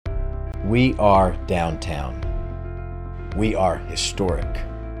We are downtown. We are historic.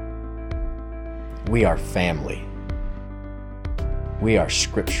 We are family. We are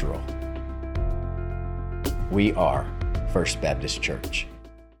scriptural. We are First Baptist Church.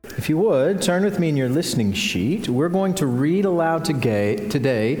 If you would, turn with me in your listening sheet. We're going to read aloud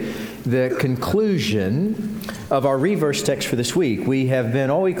today the conclusion of our reverse text for this week. We have been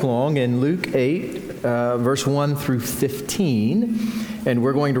all week long in Luke 8, verse 1 through 15, and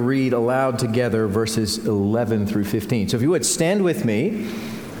we're going to read aloud together verses 11 through 15. So if you would, stand with me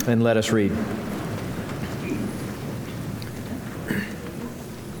and let us read.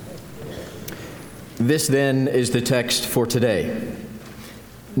 This then is the text for today.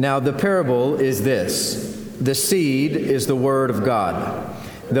 Now the parable is this: the seed is the word of God.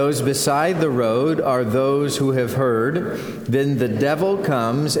 Those beside the road are those who have heard. Then the devil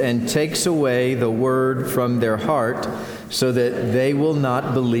comes and takes away the word from their heart, so that they will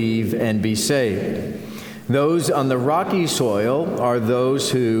not believe and be saved. Those on the rocky soil are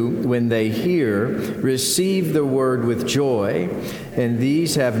those who, when they hear, receive the word with joy, and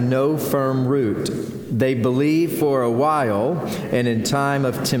these have no firm root. They believe for a while, and in time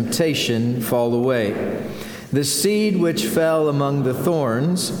of temptation fall away. The seed which fell among the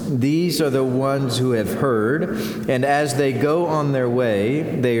thorns, these are the ones who have heard, and as they go on their way,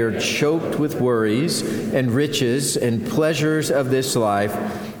 they are choked with worries and riches and pleasures of this life,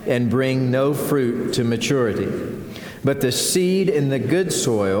 and bring no fruit to maturity. But the seed in the good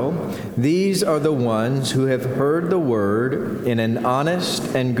soil, these are the ones who have heard the word in an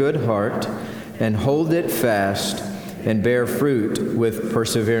honest and good heart, and hold it fast, and bear fruit with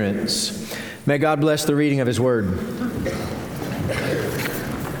perseverance. May God bless the reading of His Word.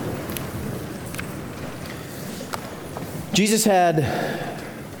 Jesus had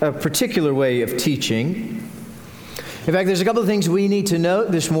a particular way of teaching. In fact, there's a couple of things we need to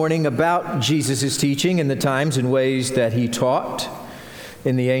note this morning about Jesus' teaching and the times and ways that He taught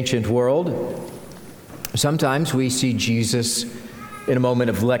in the ancient world. Sometimes we see Jesus in a moment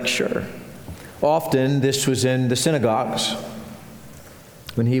of lecture. Often this was in the synagogues,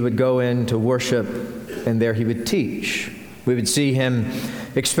 when He would go in to worship, and there He would teach. We would see Him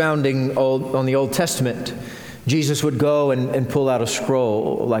expounding on the Old Testament. Jesus would go and pull out a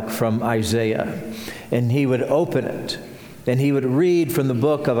scroll like from Isaiah, and He would open it, and He would read from the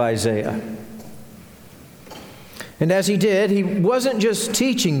book of Isaiah. And as He did, He wasn't just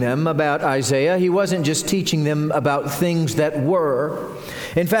teaching them about Isaiah. He wasn't just teaching them about things that were.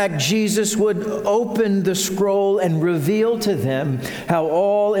 In fact, Jesus would open the scroll and reveal to them how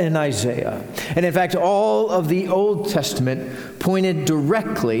all in Isaiah, and in fact all of the Old Testament, pointed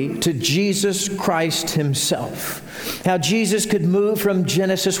directly to Jesus Christ Himself. How Jesus could move from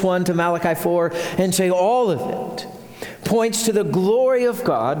Genesis 1 to Malachi 4 and say all of it points to the glory of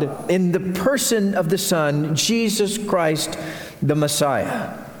God in the person of the Son, Jesus Christ, the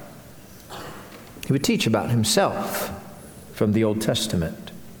Messiah. He would teach about Himself from the Old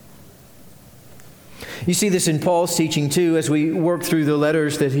Testament. You see this in Paul's teaching too, as we work through the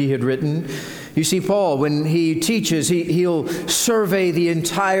letters that he had written. You see Paul, when he teaches, he'll survey the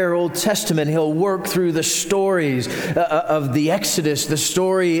entire Old Testament. He'll work through the stories of the Exodus, the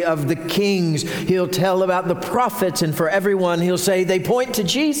story of the kings. He'll tell about the prophets, and for everyone, he'll say they point to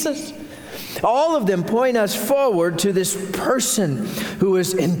Jesus. All of them point us forward to this person who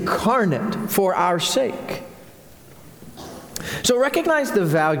is incarnate for our sake. So recognize the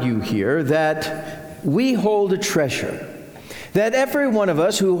value here that we hold a treasure. That every one of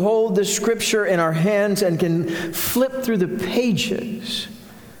us who hold the Scripture in our hands and can flip through the pages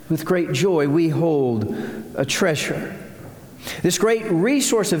with great joy, we hold a treasure. This great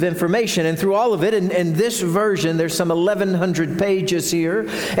resource of information, and through all of it, in this version, there's some 1,100 pages here,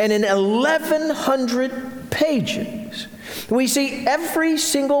 and in 1,100 pages, we see every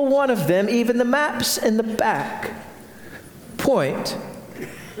single one of them, even the maps in the back, point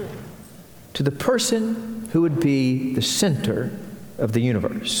to the person who would be the center of the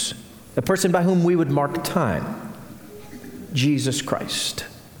universe, the person by whom we would mark time, Jesus Christ.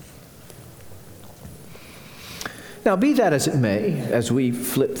 Now, be that as it may, as we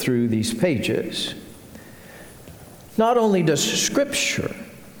flip through these pages, not only does Scripture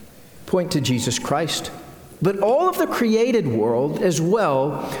point to Jesus Christ, but all of the created world as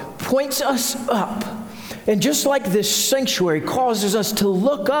well points us up. And just like this sanctuary causes us to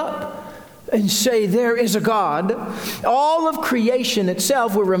look up and say there is a God, all of creation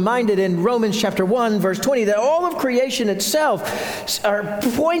itself, we're reminded in Romans chapter 1, verse 20, that all of creation itself are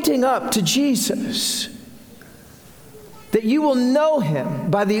pointing up to Jesus. that you will know him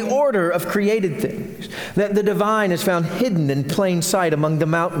by the order of created things, that the divine is found hidden in plain sight among the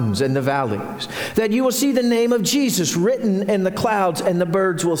mountains and the valleys, that you will see the name of Jesus written in the clouds, and the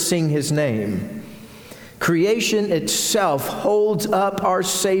birds will sing his name. Creation itself holds up our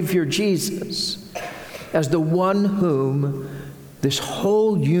Savior Jesus as the one whom this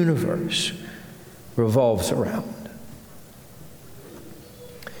whole universe revolves around.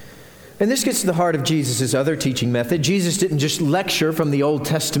 And this gets to the heart of Jesus' other teaching method. Jesus didn't just lecture from the Old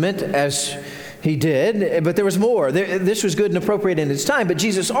Testament as he did, but there was more. This was good and appropriate in its time, but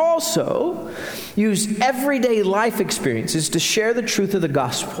Jesus also used everyday life experiences to share the truth of the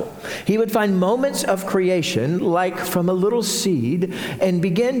gospel. He would find moments of creation, like from a little seed, and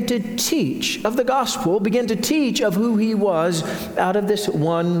begin to teach of the gospel, begin to teach of who he was out of this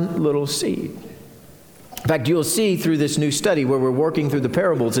one little seed. In fact, you'll see through this new study where we're working through the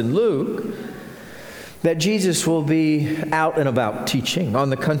parables in Luke that Jesus will be out and about teaching on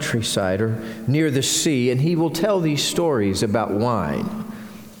the countryside or near the sea, and he will tell these stories about wine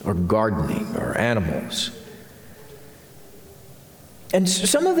or gardening or animals. And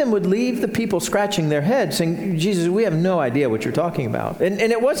some of them would leave the people scratching their heads saying, Jesus, we have no idea what you're talking about. And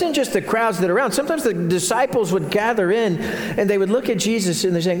it wasn't just the crowds that are around. Sometimes the disciples would gather in and they would look at Jesus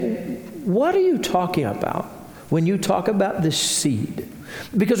and they're saying, what are you talking about when you talk about this seed?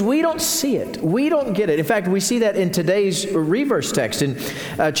 Because we don't see it. We don't get it. In fact, we see that in today's reverse text. In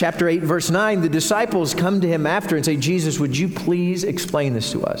chapter 8, verse 9, the disciples come to him after and say, Jesus, would you please explain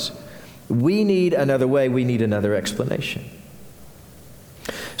this to us? We need another way. We need another explanation.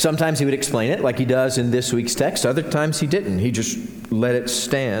 Sometimes he would explain it like he does in this week's text. Other times he didn't. He just let it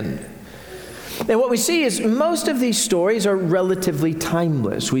stand. And what we see is most of these stories are relatively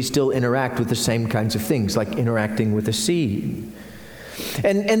timeless. We still interact with the same kinds of things, like interacting with a seed.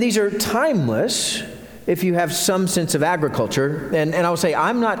 And these are timeless if you have some sense of agriculture. And I will say,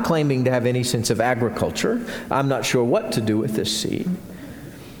 I'm not claiming to have any sense of agriculture. I'm not sure what to do with this seed.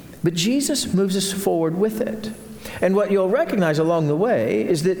 But Jesus moves us forward with it. And what you'll recognize along the way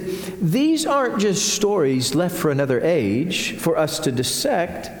is that these aren't just stories left for another age for us to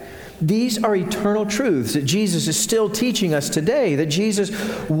dissect. These are eternal truths that Jesus is still teaching us today, that Jesus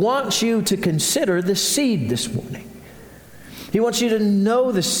wants you to consider the seed this morning. He wants you to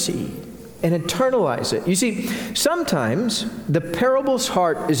know the seed and internalize it. You see, sometimes the parable's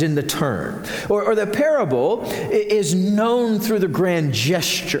heart is in the turn, or the parable is known through the grand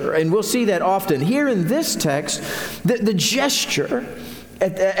gesture, and we'll see that often. Here in this text, the gesture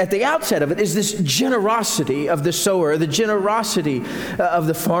at the outset of it is this generosity of the sower, the generosity of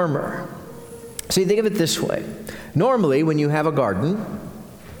the farmer. See, think of it this way. Normally, when you have a garden,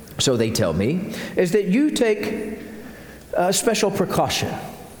 so they tell me, is that you take a special precaution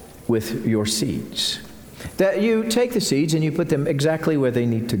with your seeds. That you take the seeds and you put them exactly where they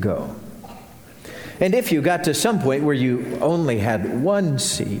need to go. And if you got to some point where you only had one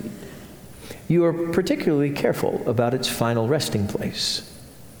seed, you are particularly careful about its final resting place.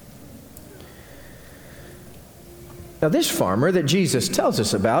 Now, this farmer that Jesus tells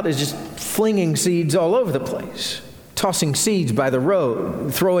us about is just flinging seeds all over the place, tossing seeds by the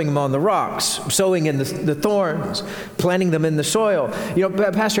road, throwing them on the rocks, sowing in the thorns, planting them in the soil. You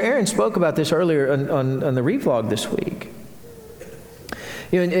know, Pastor Aaron spoke about this earlier on the revlog this week.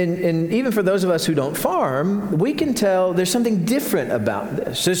 You know, and even for those of us who don't farm, we can tell there's something different about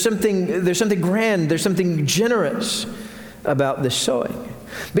this. There's something grand, there's something generous about this sowing.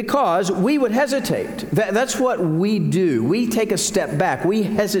 Because we would hesitate. That's what we do. We take a step back. We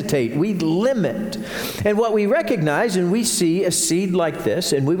hesitate. We limit. And what we recognize, and we see a seed like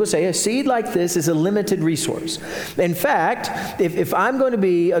this, and we will say a seed like this is a limited resource. In fact, if I'm going to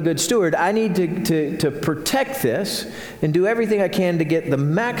be a good steward, I need to protect this and do everything I can to get the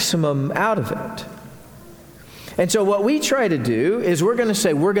maximum out of it. And so what we try to do is we're going to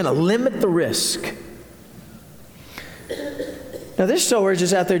say we're going to limit the risk. Now, this sower is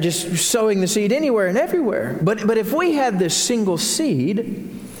just out there just sowing the seed anywhere and everywhere. But if we had this single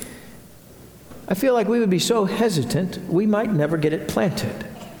seed, I feel like we would be so hesitant, we might never get it planted.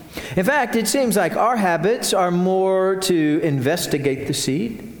 In fact, it seems like our habits are more to investigate the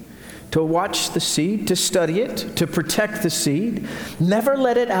seed, to watch the seed, to study it, to protect the seed. Never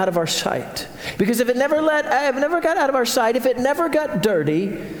let it out of our sight. Because if it never got out of our sight, if it never got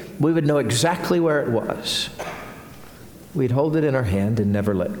dirty, we would know exactly where it was. We'd hold it in our hand and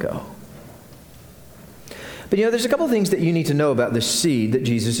never let go. But there's a couple of things that you need to know about this seed that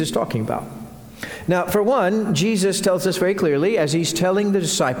Jesus is talking about. Now, for one, Jesus tells us very clearly, as he's telling the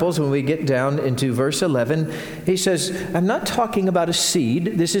disciples when we get down into verse 11, he says, I'm not talking about a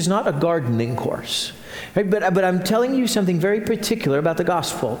seed. This is not a gardening course. Right? But I'm telling you something very particular about the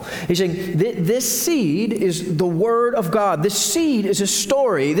gospel. He's saying this seed is the word of God. This seed is a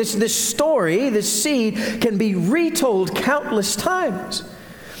story. This seed can be retold countless times.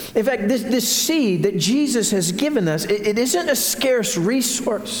 In fact, this seed that Jesus has given us, it isn't a scarce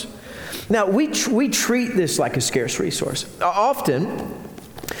resource. Now, we treat this like a scarce resource. Often,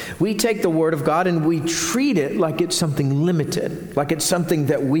 we take the Word of God and we treat it like it's something limited, like it's something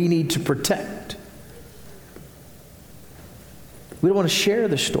that we need to protect. We don't want to share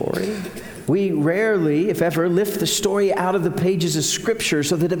the story. We rarely, if ever, lift the story out of the pages of Scripture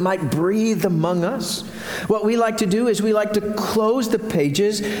so that it might breathe among us. What we like to do is we like to close the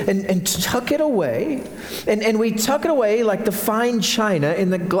pages and tuck it away. And we tuck it away like the fine china in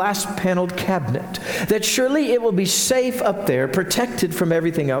the glass-paneled cabinet, that surely it will be safe up there, protected from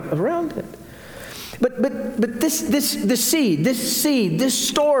everything else around it. But this seed, this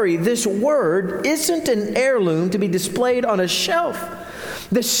story, this word isn't an heirloom to be displayed on a shelf.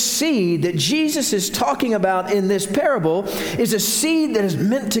 The seed that Jesus is talking about in this parable is a seed that is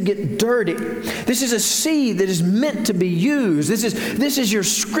meant to get dirty. This is a seed that is meant to be used. This is your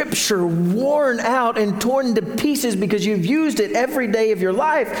Scripture worn out and torn to pieces because you've used it every day of your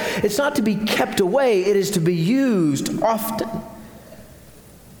life. It's not to be kept away. It is to be used often.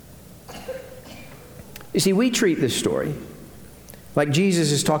 You see, we treat this story like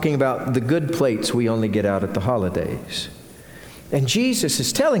Jesus is talking about the good plates we only get out at the holidays. And Jesus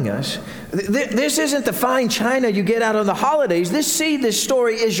is telling us, this isn't the fine china you get out on the holidays. This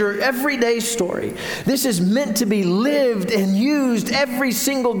story is your everyday story. This is meant to be lived and used every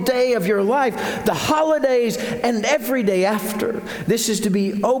single day of your life, the holidays and every day after. This is to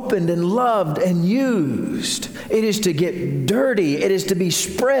be opened and loved and used. It is to get dirty. It is to be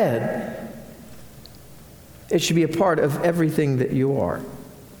spread. It should be a part of everything that you are.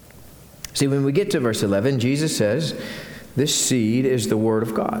 See, when we get to verse 11, Jesus says, this seed is the Word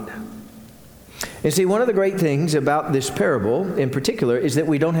of God. And see, one of the great things about this parable in particular is that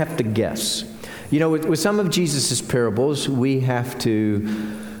we don't have to guess. You know, with some of Jesus' parables, we have to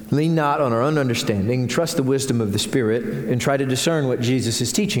lean not on our own understanding, trust the wisdom of the Spirit, and try to discern what Jesus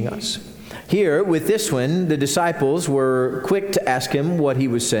is teaching us. Here, with this one, the disciples were quick to ask him what he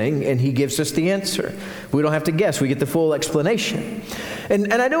was saying, and he gives us the answer. We don't have to guess. We get the full explanation.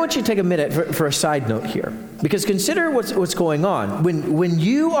 And I do want you to take a minute for a side note here, because consider what's going on. When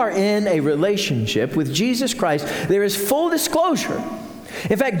you are in a relationship with Jesus Christ, there is full disclosure.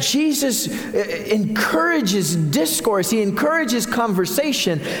 In fact, Jesus encourages discourse. He encourages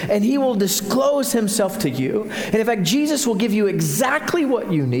conversation, and he will disclose himself to you. And in fact, Jesus will give you exactly what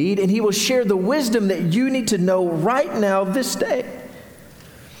you need, and he will share the wisdom that you need to know right now, this day.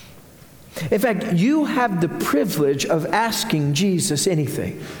 In fact, you have the privilege of asking Jesus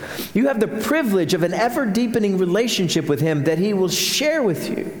anything. You have the privilege of an ever-deepening relationship with him that he will share with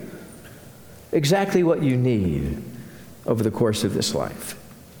you exactly what you need over the course of this life.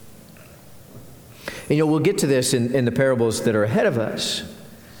 And we'll get to this in the parables that are ahead of us.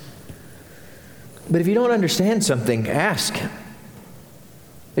 But if you don't understand something, ask him.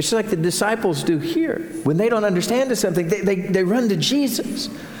 It's like the disciples do here. When they don't understand something, they run to Jesus.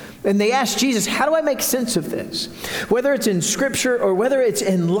 And they ask Jesus, how do I make sense of this? Whether it's in Scripture or whether it's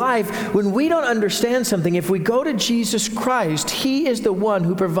in life, when we don't understand something, if we go to Jesus Christ, he is the one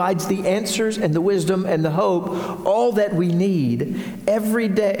who provides the answers and the wisdom and the hope, all that we need every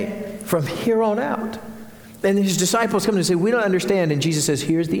day from here on out. And his disciples come and say, we don't understand. And Jesus says,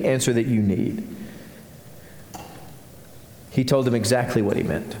 here's the answer that you need. He told them exactly what he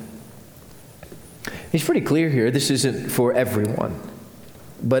meant. He's pretty clear here. This isn't for everyone.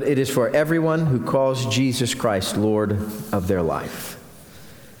 But it is for everyone who calls Jesus Christ Lord of their life.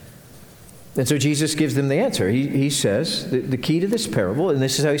 And so Jesus gives them the answer. He says, the key to this parable, and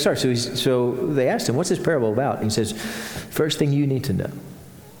this is how he starts. So they asked him, what's this parable about? And he says, first thing you need to know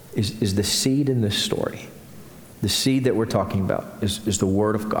is the seed in this story. The seed that we're talking about is the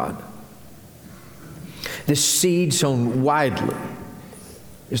Word of God. This seed sown widely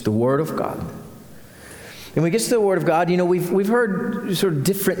is the Word of God. And when we get to the Word of God, we've heard sort of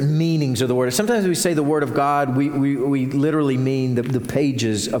different meanings of the Word. Sometimes we say the Word of God, we literally mean the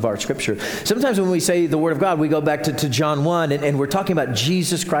pages of our Scripture. Sometimes when we say the Word of God, we go back to John 1, and we're talking about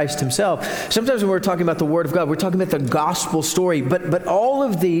Jesus Christ himself. Sometimes when we're talking about the Word of God, we're talking about the gospel story. But all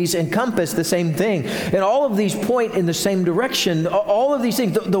of these encompass the same thing. And all of these point in the same direction. All of these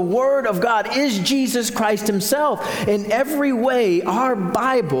things, the Word of God is Jesus Christ himself. In every way, our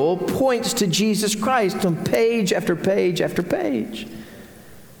Bible points to Jesus Christ on page after page after page.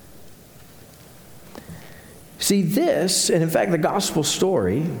 See, this, and in fact the gospel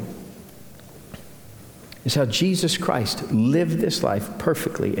story, is how Jesus Christ lived this life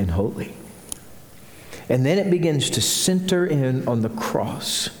perfectly and holy. And then it begins to center in on the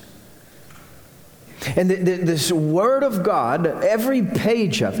cross. And this Word of God, every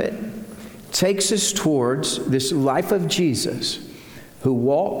page of it, takes us towards this life of Jesus, who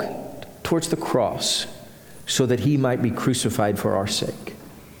walked towards the cross so that he might be crucified for our sake.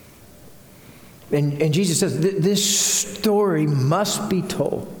 And Jesus says, this story must be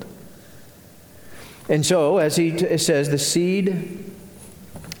told. And so, as he says, the seed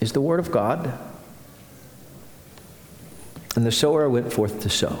is the Word of God, and the sower went forth to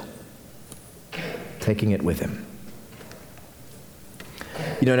sow, taking it with him.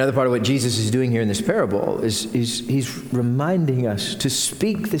 You know, another part of what Jesus is doing here in this parable is he's reminding us to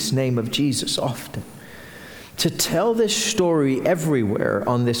speak this name of Jesus often, to tell this story everywhere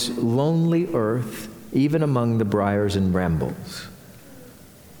on this lonely earth, even among the briars and brambles.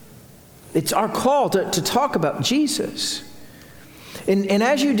 It's our call to talk about Jesus. And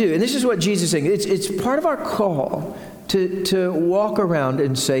as you do, and this is what Jesus is saying, it's part of our call to walk around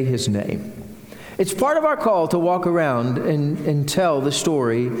and say his name. It's part of our call to walk around and tell the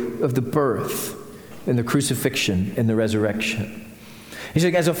story of the birth and the crucifixion and the resurrection. He's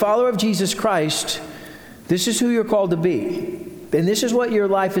like, as a follower of Jesus Christ, this is who you're called to be. And this is what your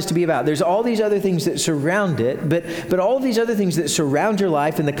life is to be about. There's all these other things that surround it, but all of these other things that surround your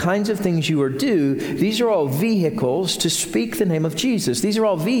life and the kinds of things you are do, these are all vehicles to speak the name of Jesus. These are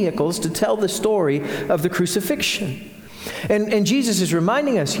all vehicles to tell the story of the crucifixion. And Jesus is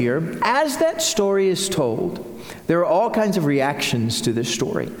reminding us here, as that story is told, there are all kinds of reactions to this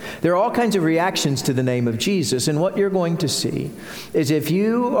story. There are all kinds of reactions to the name of Jesus. And what you're going to see is if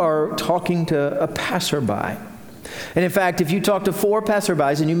you are talking to a passerby, and in fact, if you talk to 4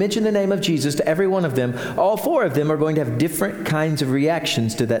 passerbys and you mention the name of Jesus to every one of them, all 4 of them are going to have different kinds of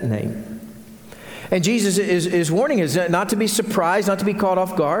reactions to that name. And Jesus is warning us not to be surprised, not to be caught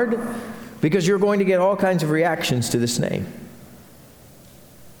off guard, because you're going to get all kinds of reactions to this name.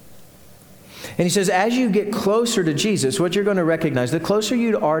 And he says, as you get closer to Jesus, what you're going to recognize, the closer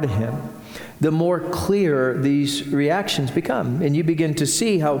you are to him, the more clear these reactions become. And you begin to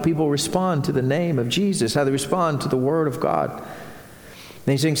see how people respond to the name of Jesus, how they respond to the Word of God. And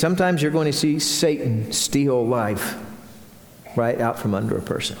he's saying sometimes you're going to see Satan steal life right out from under a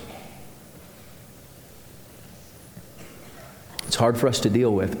person. It's hard for us to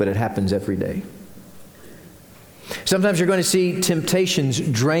deal with, but it happens every day. Sometimes you're going to see temptations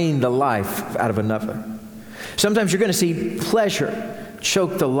drain the life out of another. Sometimes you're going to see pleasure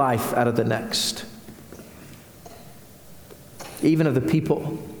choke the life out of the next. Even of the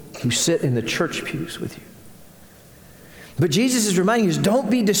people who sit in the church pews with you. But Jesus is reminding us, don't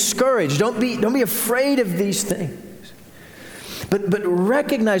be discouraged. Don't be afraid of these things. But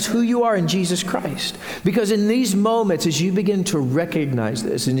recognize who you are in Jesus Christ. Because in these moments, as you begin to recognize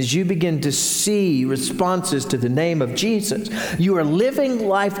this, and as you begin to see responses to the name of Jesus, you are living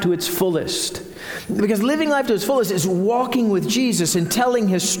life to its fullest. Because living life to its fullest is walking with Jesus and telling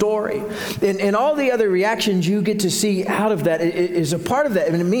his story. And all the other reactions you get to see out of that is a part of that.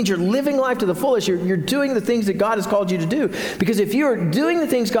 And it means you're living life to the fullest. You're doing the things that God has called you to do. Because if you're doing the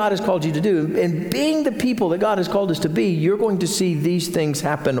things God has called you to do and being the people that God has called us to be, you're going to see these things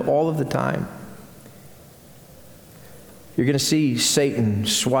happen all of the time. You're going to see Satan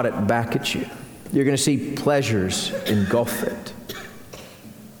swat it back at you. You're going to see pleasures engulf it.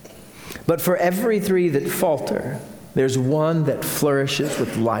 But for every 3 that falter, there's one that flourishes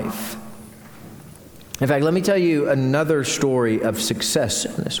with life. In fact, let me tell you another story of success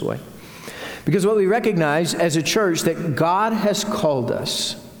in this way. Because what we recognize as a church, that God has called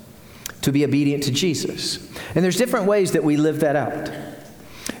us to be obedient to Jesus. And there's different ways that we live that out.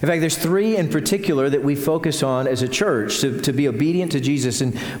 In fact, there's 3 in particular that we focus on as a church to be obedient to Jesus.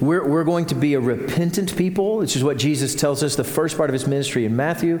 And we're going to be a repentant people, which is what Jesus tells us the first part of his ministry in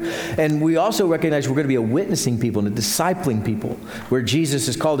Matthew. And we also recognize we're going to be a witnessing people and a discipling people, where Jesus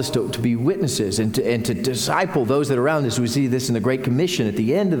has called us to be witnesses and to disciple those that are around us. We see this in the Great Commission at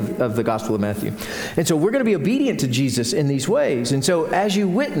the end of the Gospel of Matthew. And so we're going to be obedient to Jesus in these ways. And so as you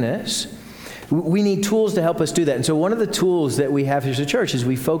witness, we need tools to help us do that. And so one of the tools that we have as a church is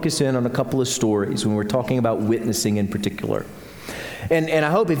we focus in on a couple of stories when we're talking about witnessing in particular. And I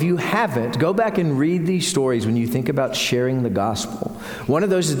hope if you haven't, go back and read these stories when you think about sharing the gospel. One of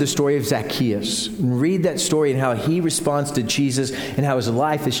those is the story of Zacchaeus. Read that story and how he responds to Jesus and how his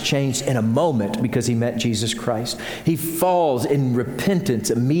life is changed in a moment because he met Jesus Christ. He falls in repentance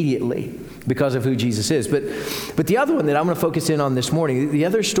immediately because of who Jesus is. But the other one that I'm going to focus in on this morning, the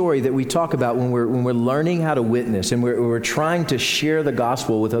other story that we talk about when we're learning how to witness and we're trying to share the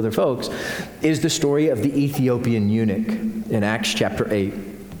gospel with other folks, is the story of the Ethiopian eunuch in Acts chapter 8.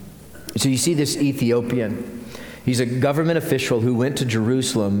 So you see this Ethiopian. He's a government official who went to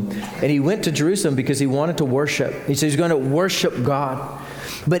Jerusalem, and he went to Jerusalem because he wanted to worship. He said he's going to worship God.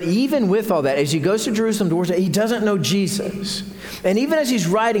 But even with all that, as he goes to Jerusalem to worship, he doesn't know Jesus. And even as he's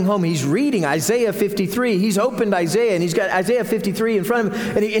riding home, he's reading Isaiah 53. He's opened Isaiah, and he's got Isaiah 53 in front of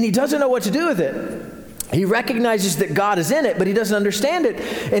him, and he doesn't know what to do with it. He recognizes that God is in it, but he doesn't understand it.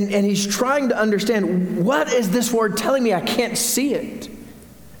 And he's trying to understand, what is this word telling me? I can't see it.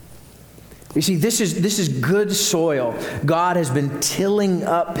 You see, this is good soil. God has been tilling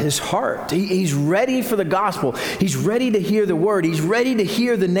up his heart. He's ready for the gospel. He's ready to hear the word. He's ready to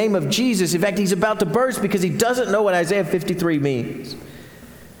hear the name of Jesus. In fact, he's about to burst because he doesn't know what Isaiah 53 means.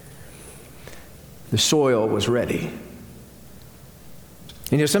 The soil was ready.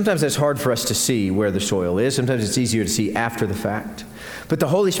 You know, sometimes that's hard for us to see where the soil is. Sometimes it's easier to see after the fact. But the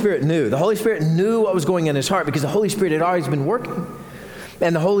Holy Spirit knew. The Holy Spirit knew what was going on in his heart because the Holy Spirit had always been working.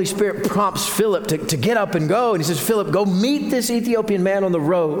 And the Holy Spirit prompts Philip to get up and go. And he says, Philip, go meet this Ethiopian man on the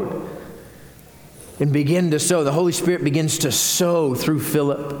road and begin to sow. The Holy Spirit begins to sow through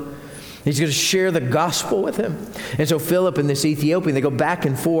Philip. He's going to share the gospel with him. And so Philip and this Ethiopian, they go back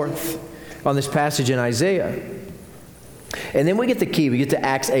and forth on this passage in Isaiah. And then we get the key. We get to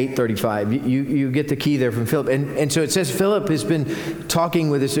Acts 8:35. You get the key there from Philip. And so it says Philip has been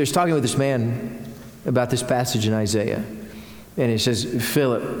talking with this man about this passage in Isaiah. And it says,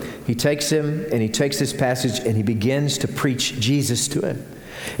 Philip, he takes him and he takes this passage and he begins to preach Jesus to him.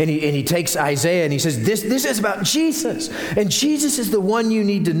 And he takes Isaiah and he says, this is about Jesus. And Jesus is the one you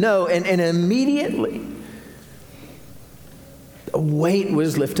need to know. And immediately, a weight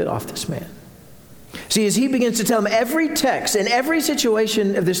was lifted off this man. See, as he begins to tell him, every text and every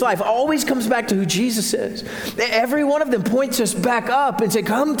situation of this life always comes back to who Jesus is. Every one of them points us back up and say,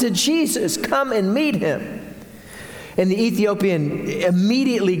 come to Jesus, come and meet him. And the Ethiopian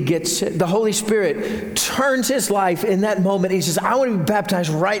immediately gets it. The Holy Spirit turns his life in that moment. He says, I want to be baptized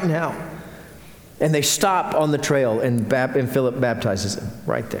right now. And they stop on the trail, and Philip baptizes him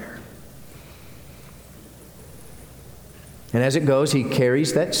right there. And as it goes, he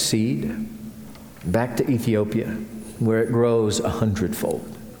carries that seed back to Ethiopia, where it grows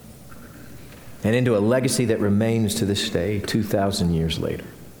 100-fold. And into a legacy that remains to this day, 2,000 years later.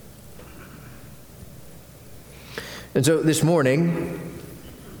 And so this morning,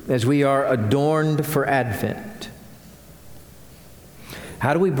 as we are adorned for Advent,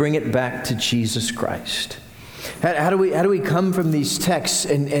 how do we bring it back to Jesus Christ? How do we come from these texts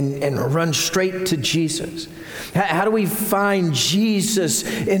and run straight to Jesus? How do we find Jesus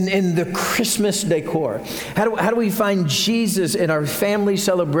in the Christmas decor? How do we find Jesus in our family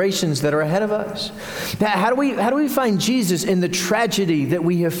celebrations that are ahead of us? How do we find Jesus in the tragedy that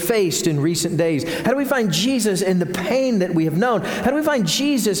we have faced in recent days? How do we find Jesus in the pain that we have known? How do we find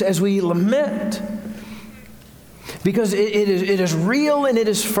Jesus as we lament? Because it is real and it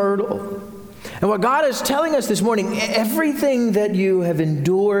is fertile. And what God is telling us this morning, everything that you have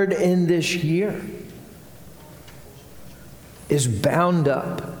endured in this year is bound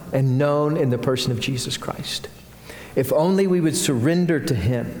up and known in the person of Jesus Christ. If only we would surrender to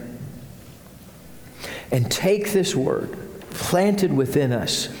him and take this word planted within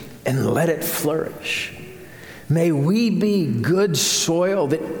us and let it flourish. May we be good soil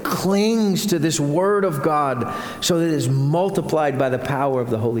that clings to this word of God so that it is multiplied by the power of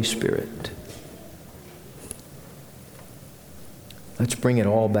the Holy Spirit. Let's bring it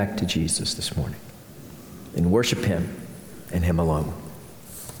all back to Jesus this morning and worship him and him alone.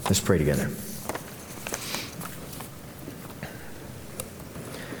 Let's pray together.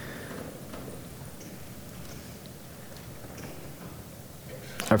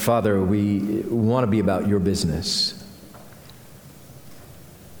 Our Father, we want to be about your business.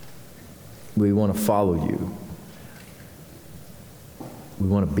 We want to follow you. We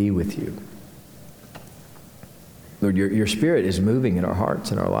want to be with you. Lord, your Spirit is moving in our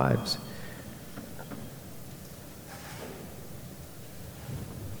hearts and our lives.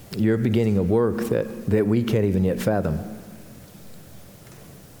 You're beginning a work that we can't even yet fathom.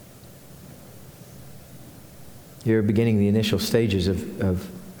 You're beginning the initial stages of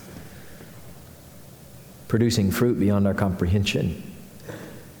producing fruit beyond our comprehension.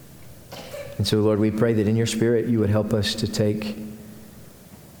 And so, Lord, we pray that in your Spirit you would help us to take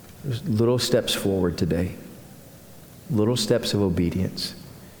little steps forward today. Little steps of obedience,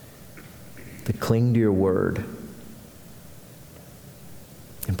 to cling to your word,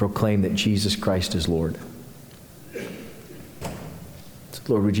 and proclaim that Jesus Christ is Lord. So,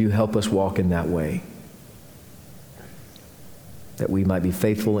 Lord, would you help us walk in that way, that we might be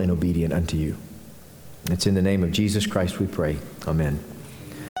faithful and obedient unto you. It's in the name of Jesus Christ we pray. Amen.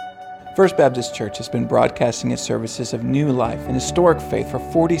 First Baptist Church has been broadcasting its services of new life and historic faith for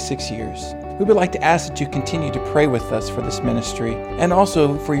 46 years. We would like to ask that you continue to pray with us for this ministry and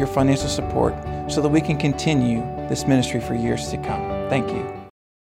also for your financial support so that we can continue this ministry for years to come. Thank you.